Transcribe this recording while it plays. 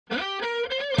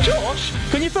Josh,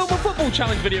 can you film a football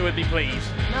challenge video with me, please?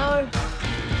 No.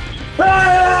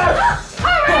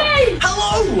 Harry!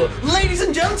 Hello, ladies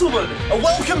and gentlemen, and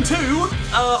welcome to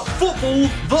football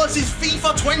versus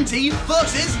FIFA 20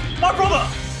 versus my brother.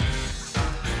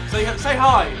 Say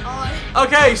hi. Hi.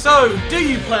 Okay, so do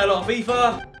you play a lot of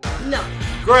FIFA? No.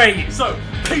 Great. So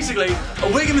basically,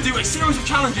 we're going to do a series of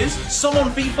challenges. Some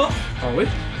on FIFA. Are we?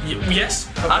 Yes.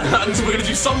 And so we're going to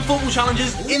do some football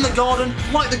challenges in the garden,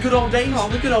 like the good old days. Oh,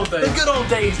 the good old days. The good old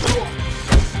days.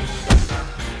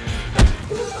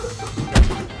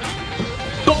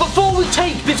 But before we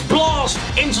take this blast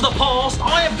into the past,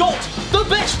 I have got the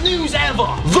best news ever.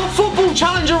 The Football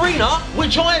Challenge Arena,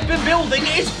 which I have been building,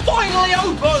 is finally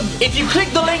open. If you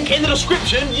click the link in the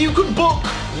description, you can book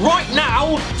right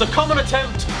now to come and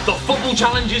attempt the football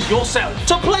challenges yourself.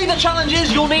 To play the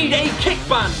challenges, you'll need a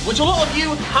kickband, which a lot of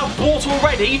you have bought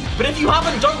already, but if you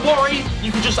haven't, don't worry,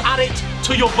 you can just add it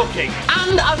to your booking.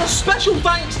 And as a special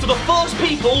thanks to the first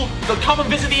people that come and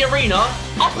visit the arena,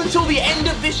 up until the end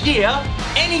of this year,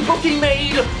 any booking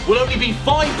made will only be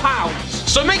 £5.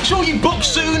 So make sure you book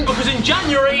soon, because in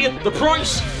January, the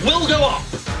price will go up.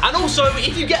 And also,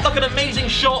 if you get like an amazing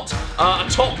shot, a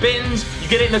top bins, you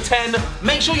get it in a 10,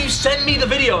 make sure you send me the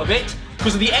video of it,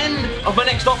 because at the end of my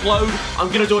next upload, I'm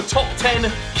going to do a top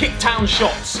 10 Kicktown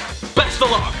shots. Best of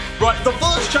luck. Right, the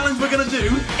first challenge we're going to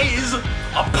do is a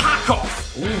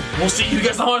pack-off. We'll see who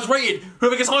gets the highest rated.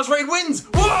 Whoever gets the highest rated wins.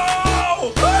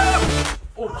 Whoa!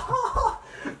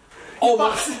 Oh,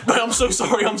 mate, I'm so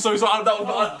sorry, I'm so sorry.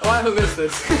 I haven't missed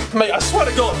this. Mate, I swear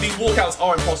to God, these walkouts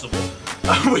are impossible.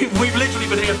 We've literally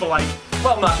been here for like,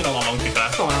 well, not actually not that long to be fair.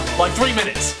 Like 3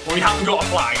 minutes, where we haven't got a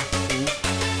flag.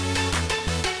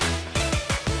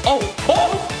 Oh,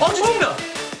 Argentina!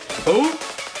 Who?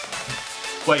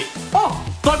 Wait. Oh,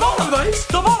 Dybala, mate!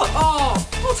 Dybala! Oh,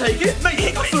 I'll take it.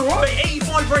 Mate, that's alright. Mate,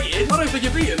 85 rated. I don't think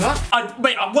you're beating that.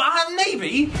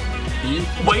 Maybe.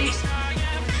 Wait.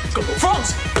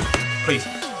 France! Please.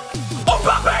 Oh,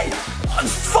 Mbappe!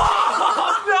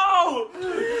 Fuck! No!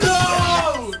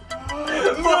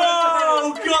 No!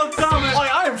 God damn it!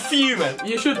 I am fuming.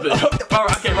 You should be.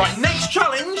 Alright, okay, right. Next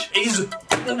challenge is,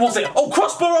 what's it? Oh,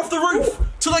 crossbar off the roof!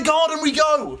 To the garden we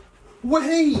go!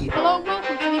 Whee! Hello and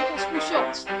welcome to the Impossible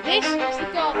Shots. This is the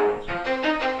garden.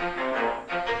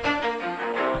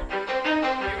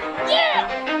 Yeah!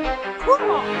 Come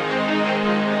on!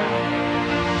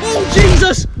 Oh,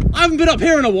 Jesus! I haven't been up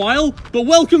here in a while, but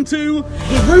welcome to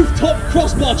the rooftop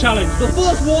crossbar challenge. The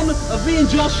first one of me and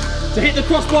Josh to hit the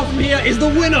crossbar from here is the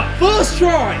winner. First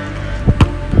try.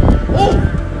 Oh!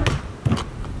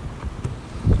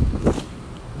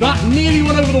 That nearly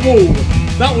went over the wall.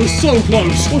 That was so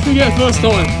close. What should we get first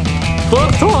time?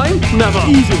 First time? Never.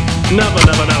 Easy. Never.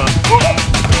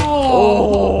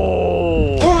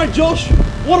 Oh! All right, Josh.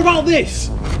 What about this?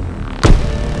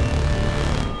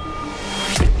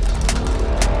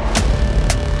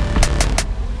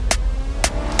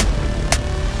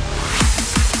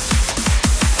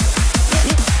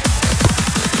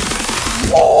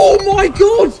 Oh my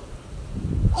God!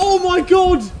 Oh my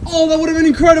God! Oh, that would have been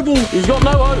incredible. He's got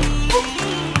no hope.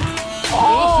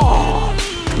 Oh!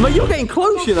 Mate, you're getting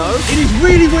close, you know. It is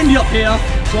really windy up here,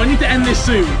 so I need to end this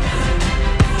soon.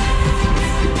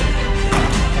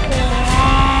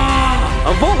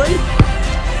 A volley?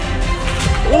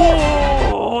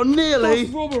 Oh, nearly.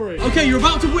 That's robbery. Okay, you're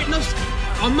about to witness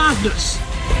a madness.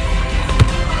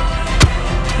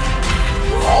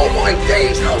 Oh my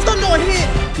days, how's that not a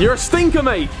hit? You're a stinker,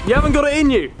 mate. You haven't got it in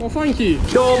you. Well, thank you.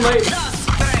 Go on, mate.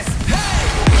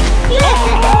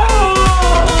 Oh!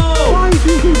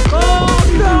 Oh,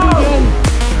 no!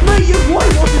 Mate, you're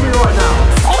whitewashing me right now.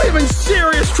 I am in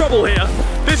serious trouble here.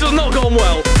 This has not gone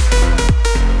well.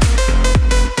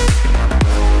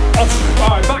 Oh,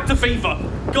 alright, back to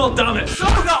FIFA. God damn it.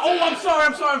 Oh, I'm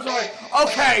sorry.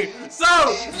 Okay, so,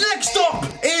 next up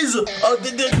is,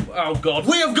 oh God.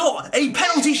 We have got a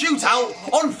penalty shootout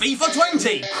on FIFA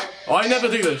 20. I never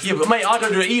do this. Yeah, but mate, I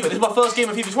don't do it either. This is my first game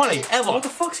of FIFA 20, ever. What the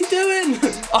fuck's he doing?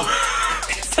 Oh.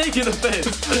 He's taking the piss.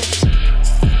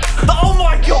 Oh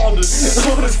my God!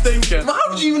 What a stinker. How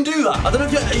did you even do that? I don't know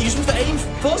if are you supposed to aim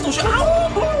first or shoot?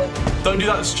 Don't do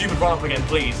that stupid run up again,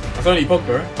 please. That's only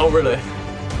Pogba. Oh, really?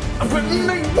 But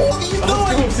mate, what are you doing?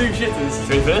 I'm still 2 shitters. You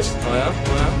ready for this? I am.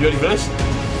 You ready for this?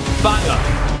 Banger.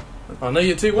 I know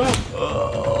you too well.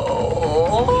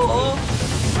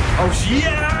 Oh,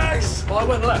 yes! Well, I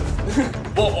went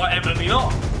left. Well, evidently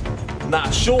not. Nah,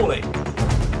 surely.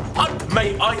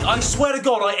 Mate, I swear to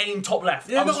God, I aim top left.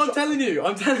 Yeah, but I'm telling you.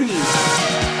 Bottom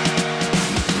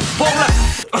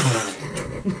left.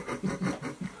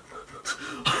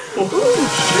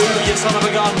 Shoot, you son of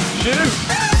a gun. Shoot.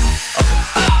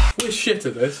 We're shit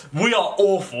at this. We are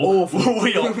awful. Awful.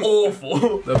 We are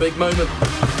awful. The big moment.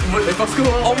 If I score...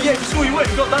 Oh yeah, if you score, you win.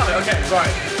 You got that. Okay,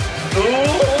 right. Oh!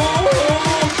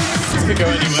 This could go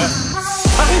anywhere.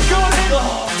 And he's got it!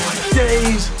 Oh my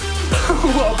days.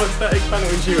 What a pathetic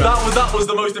penalty shootout. That was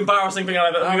the most embarrassing thing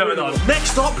we've ever done.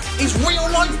 Next up is real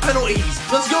life penalties.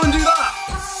 Let's go and do that.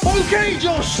 Okay,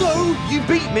 Josh, so you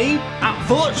beat me at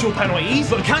virtual penalties,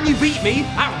 but can you beat me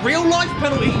at real life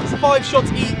penalties? 5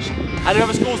 shots each, and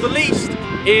whoever scores the least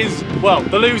is, well,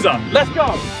 the loser. Let's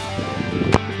go.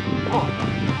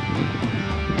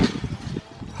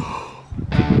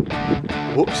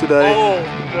 Whoops today. Oh,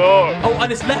 no. Oh,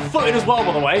 and it's left footed as well,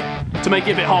 by the way, to make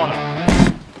it a bit harder.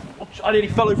 I nearly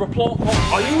fell over a plot.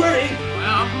 Oh, are you ready?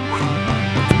 Yeah.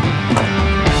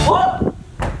 What?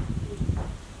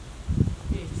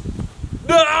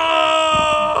 No!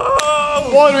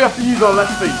 Why do we have to use our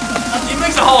left feet? It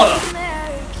makes it harder.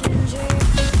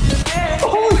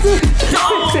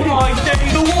 Oh my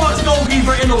days, the worst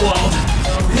goalkeeper in the world.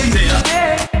 He's here.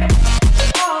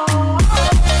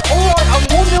 Alright, I'm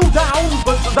 1-0 down,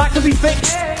 but that can be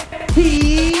fixed.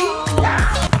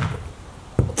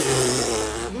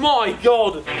 My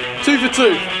God. 2 for 2.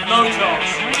 No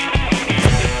chance.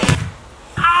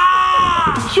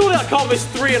 Ah! Surely I can't miss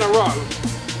 3 in a row.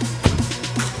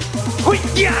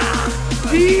 Yeah!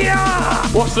 Yeah!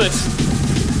 What's this?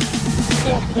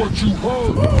 Fuck what you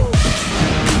heard.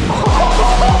 Oh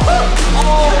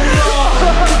no!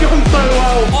 That's gone so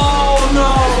well. Oh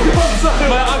no! So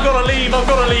Man, I've got to leave.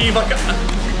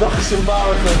 That's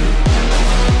embarrassing.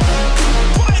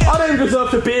 I don't deserve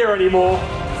to be here anymore.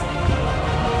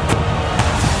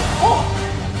 Oh!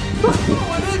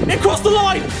 It crossed the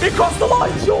line! It crossed the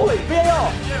line, surely!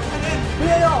 VAR!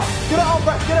 VAR! Get it up,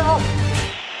 Brett, get it up!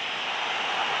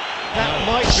 That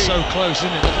might be so close,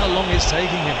 isn't it? Look how long it's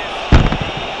taking him.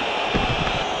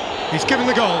 He's given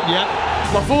the goal, yeah.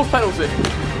 My 4th penalty.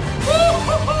 Oh,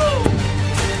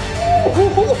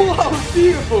 that was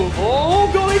beautiful. Oh,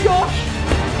 golly gosh!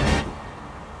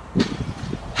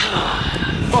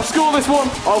 If I score this one,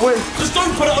 I win. Just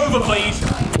don't put it over, please!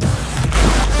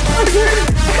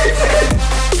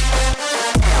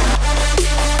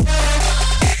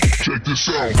 Check this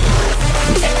out.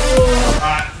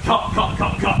 Alright, cut.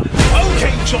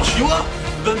 Okay, Joshua,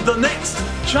 the next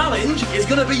challenge is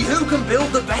going to be who can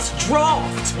build the best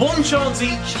draft. 1 chance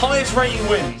each, highest rating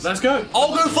wins. Let's go.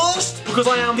 I'll go first because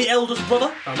I am the eldest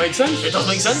brother. That makes sense. It does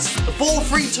make sense. The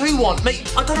 4-3-2-1.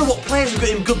 Mate, I don't know what players have got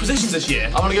in good positions this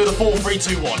year. I'm going to go the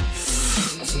 4-3-2-1.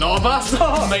 That's not a bad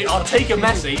start. Mate, I'll take a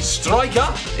Messi.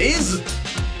 Striker is...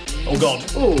 Oh, God.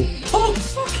 Oh,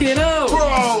 fucking hell. Bro,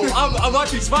 I've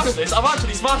actually smashed this.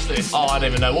 Oh, I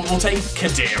don't even know. We'll take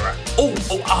Khedira.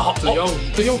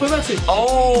 De Jong for Messi.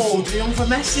 Oh, De Jong for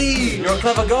Messi. You're a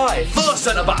clever guy. First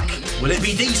centre-back. Will it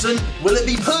be decent? Will it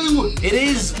be poo? It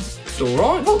is. It's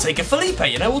alright. We'll take a Felipe,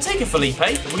 you know. We'll take a Felipe.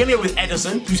 We're going to go with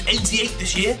Edison, who's 88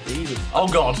 this year. Jesus. Oh,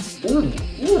 God. Ooh.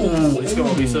 It's got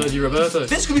to be Sergio Roberto.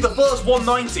 This could be the first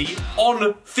 190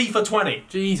 on FIFA 20.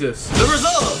 Jesus. The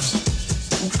reserves.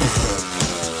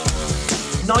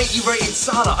 90 rated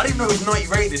Salah. I didn't know he was 90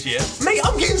 rated this year. Mate,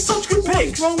 I'm getting such good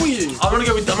picks. What's wrong with you? I'm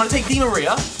gonna take Di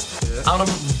Maria. Yeah. I'm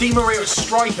gonna Di Maria at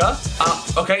striker.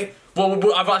 Okay. Well,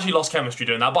 I've actually lost chemistry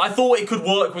doing that, but I thought it could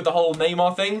work with the whole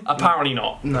Neymar thing. Apparently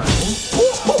not. No.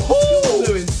 You're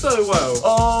doing so well.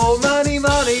 Oh, money.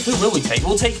 Who will we take?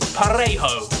 We'll take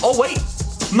Parejo. Oh wait,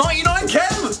 99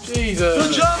 Chem. Jesus.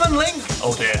 The German link.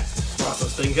 Oh dear. That's a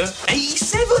stinker.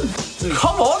 87!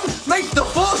 Come on! Mate, the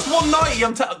first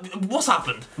 190, what's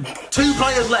happened? 2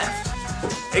 players left.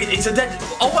 It's a dead...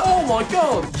 Oh my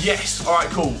God! Yes!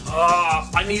 Alright, cool. I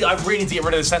really need to get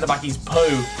rid of the centre-back, he's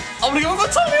poo. I'm gonna go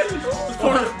with Italian!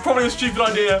 It's probably a stupid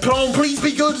idea. Come on, please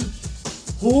be good!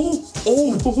 Oh!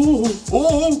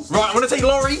 Right, I'm gonna take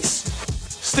Lloris.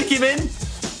 Stick him in.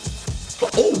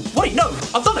 Oh, wait, no,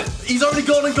 I've done it. He's only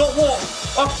gone and got what?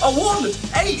 A 1,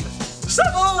 8,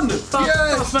 7!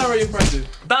 That's very impressive.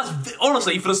 That's,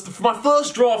 honestly, for my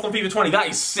first draft on FIFA 20, that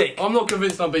is sick. I'm not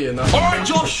convinced I'm beating that. Alright,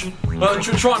 Josh,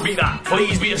 try and beat that.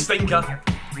 Please be a stinker.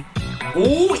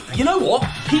 Oh, you know what?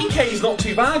 PK's not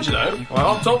too bad, you know. Right,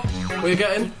 up top, what are you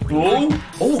getting? Oh,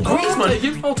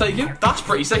 Griezmann. I'll take him. That's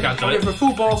pretty sick, actually. I'm for a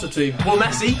full Barca team. Well,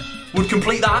 Messi would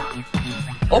complete that.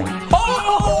 Oh,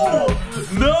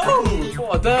 no!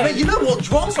 What a day. Mate, you know what?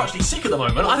 Drafts are actually sick at the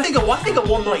moment. I think a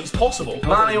 190 is possible.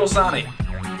 Mane or Sané?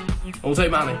 I'll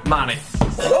take Mane.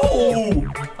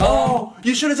 Oh,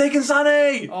 you should have taken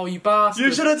Sané. Oh, you bastard.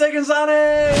 You should have taken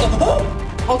Sané. Oh.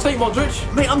 I'll take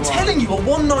Modric. Mate, I'm telling you, a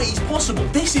 190 is possible.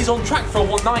 This is on track for a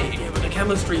 190. Yeah, but the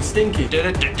chemistry's stinky.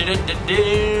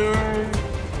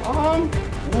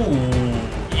 Ooh.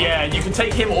 Yeah, you can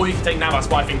take him or you can take Navas,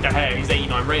 but I think De Gea, he's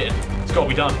 89 rated. It's got to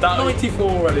be done. 94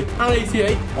 already. And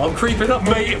 88. I'm creeping up.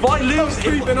 Mate, if I lose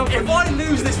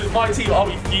this with my team, I'll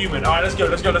be fuming. All right, let's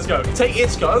go. Take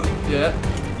Isco. Yeah.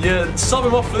 You sub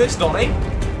him off for this, Donny.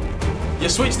 You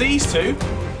switch these two.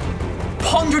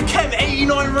 100 Kev,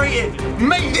 89 rated.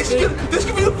 Mate, this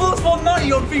could be the first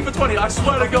 190 on FIFA 20. I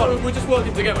swear to God. We're just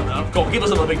working together now. Go on, give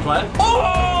us another big player.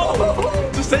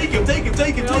 Oh! Just take him.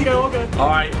 Okay. All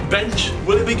right, bench.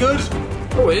 Will it be good?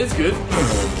 Oh, it is good.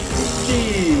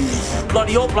 Jeez.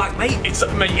 Bloody All Black, mate. It's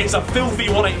a filthy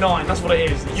 189. That's what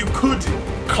it is. You could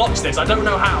clutch this. I don't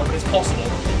know how, but it's possible.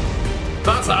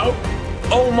 That's how.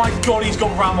 Oh my God, he's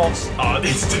got Ramos. Oh,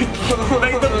 this dude.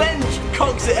 Mate, the bench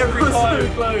cocks it every time. So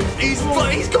close. He's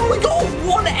got a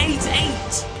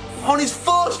 188 on his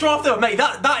first draft ever. Mate,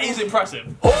 that is impressive.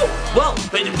 Oh, well,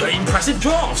 they did impressive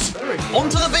drafts. On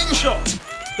to the bin shot.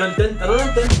 Dun, dun, dun,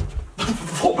 dun, dun.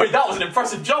 Oh, wait, that was an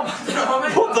impressive jump.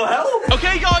 What the hell?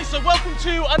 Okay, guys, so welcome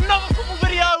to another football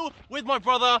video with my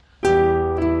brother.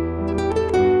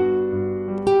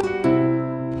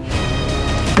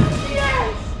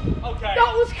 Okay.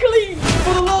 That was clean!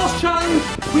 For the last challenge,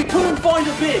 we couldn't find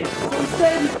a bin. So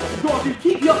instead, we've got to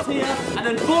keep you up here and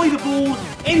then volley the ball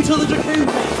into the jacuzzi.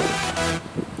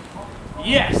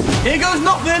 Yes, here goes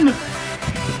nothing.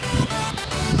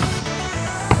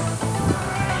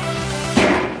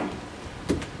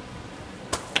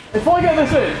 If I get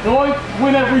this in, do I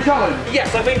win every challenge?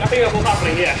 Yes, I think that's what's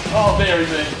happening, yeah. Oh, there he is.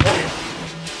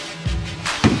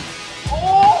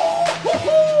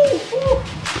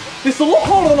 This is a lot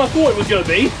harder than I thought it was going to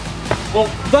be. Well,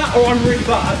 that or I'm really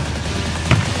bad.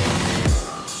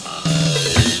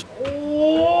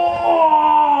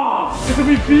 Oh! This will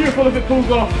be beautiful if it pulls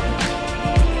off.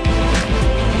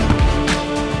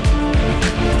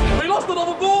 We lost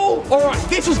another ball. All right,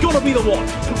 this has got to be the one.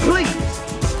 Please.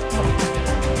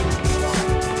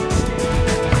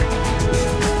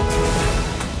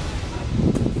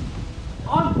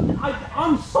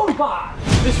 I'm so bad.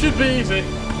 This should be easy.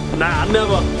 Nah,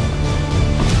 never.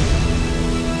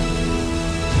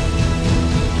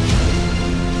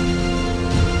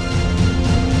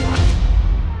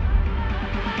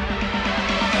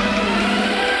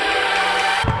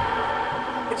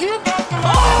 Oh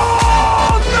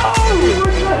no!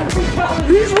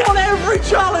 He's won every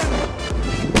challenge!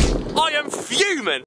 I am fuming.